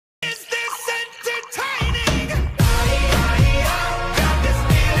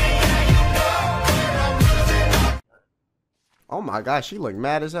Oh my gosh, she look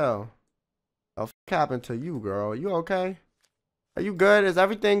mad as hell. What happened to you, girl? You okay? Are you good? Is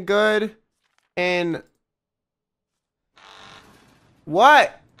everything good? And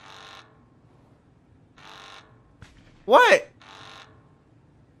what? What?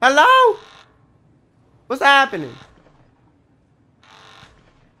 Hello? What's happening?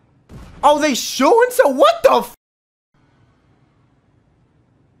 Oh, they shooting? So what the f?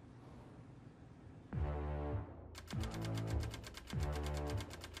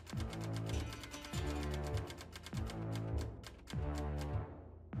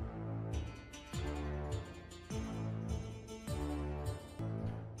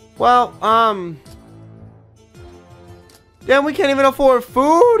 Well, damn, we can't even afford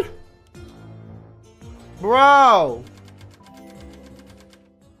food? Bro.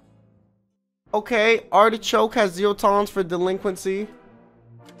 Okay, Artichoke has 0 tolerance for delinquency.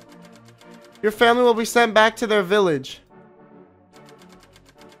 Your family will be sent back to their village.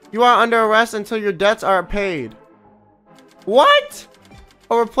 You are under arrest until your debts are paid. What?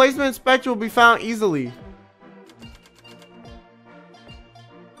 A replacement inspector will be found easily.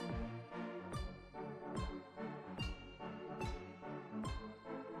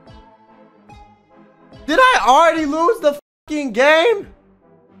 Did I already lose the fucking game?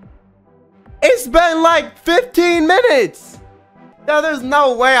 It's been like 15 minutes. Yo, there's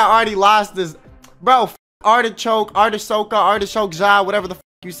no way I already lost this. Bro, artichoke, artisoka, artichoke ja, whatever the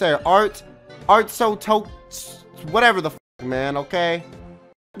you say. Art so to, whatever the man, okay?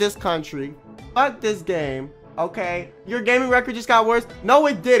 This country, fuck this game, okay? Your gaming record just got worse. No,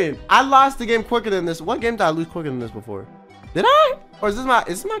 it didn't. I lost the game quicker than this. What game did I lose quicker than this before? Did I? Or is this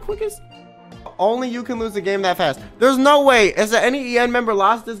my quickest? Only you can lose a game that fast. There's no way. Is there any EN member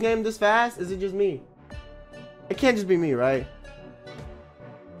lost this game this fast? Is it just me? It can't just be me, right?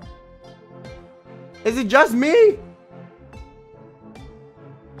 Is it just me?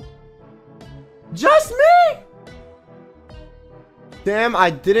 Just me? Damn, I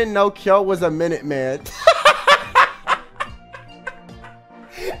didn't know Kyo was a minute man.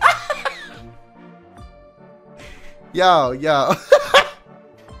 Yo.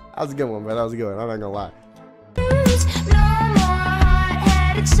 That was a good one, bro. That was a good one. I'm not gonna lie.